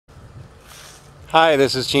Hi,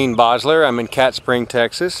 this is Basler. I'm in Cat Spring,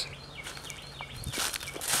 Texas.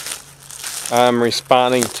 I'm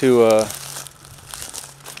responding to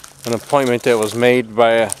an appointment that was made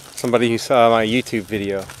by somebody who saw my YouTube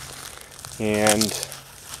video. And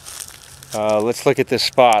let's look at this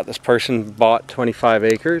spot. This person bought 25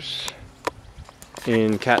 acres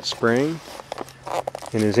in Cat Spring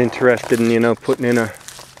and is interested in, putting in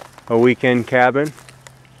a weekend cabin.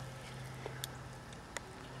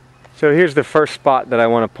 So here's the first spot that I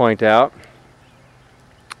want to point out.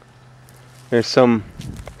 There's some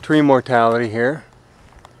tree mortality here.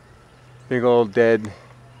 Big old dead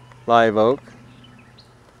live oak.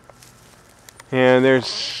 And there's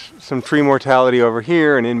some tree mortality over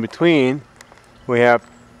here, and in between we have,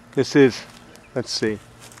 let's see.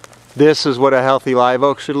 This is what a healthy live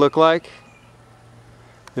oak should look like.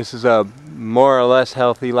 This is a more or less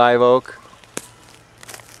healthy live oak.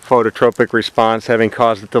 Phototropic response having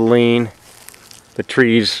caused it to lean. The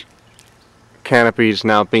tree's canopy's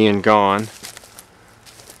now being gone.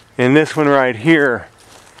 And this one right here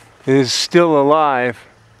is still alive.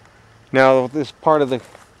 Now this part of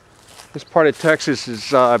Texas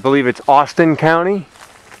is I believe it's Austin County.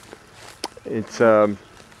 It's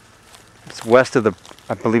west of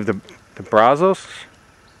I believe the Brazos.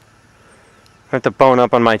 I have to bone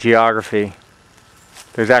up on my geography.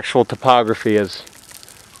 There's actual topography, as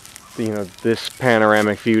this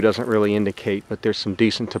panoramic view doesn't really indicate, but there's some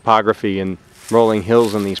decent topography and rolling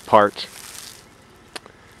hills in these parts.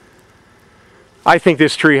 I think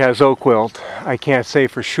this tree has oak wilt. I can't say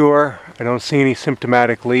for sure. I don't see any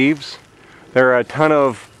symptomatic leaves. There are a ton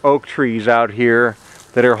of oak trees out here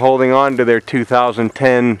that are holding on to their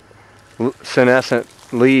 2010 senescent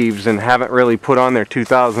leaves and haven't really put on their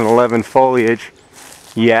 2011 foliage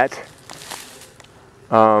yet.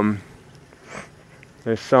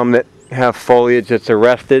 There's some that have foliage that's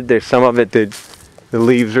arrested. There's some of it that the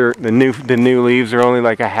new leaves are only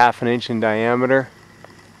like a ½ inch in diameter.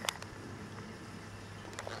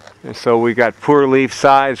 And so we got poor leaf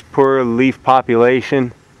size, poor leaf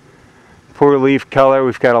population, poor leaf color.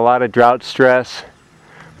 We've got a lot of drought stress.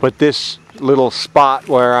 But this little spot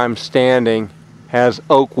where I'm standing has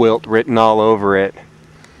oak wilt written all over it.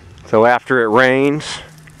 So after it rains,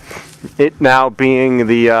 it now being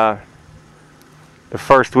the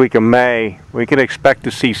first week of May, we can expect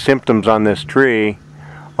to see symptoms on this tree,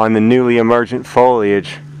 on the newly emergent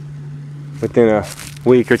foliage, within a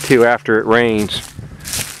week or two after it rains.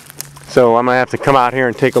 So I'm going to have to come out here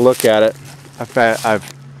and take a look at it.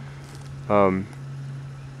 I've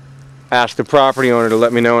asked the property owner to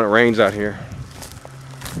let me know when it rains out here.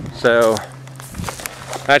 So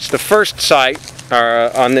that's the first site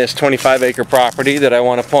on this 25-acre property that I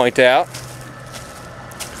want to point out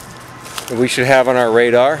that we should have on our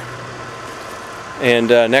radar. And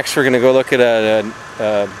next we're going to go look at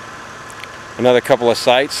another couple of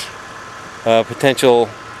sites, potential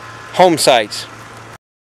home sites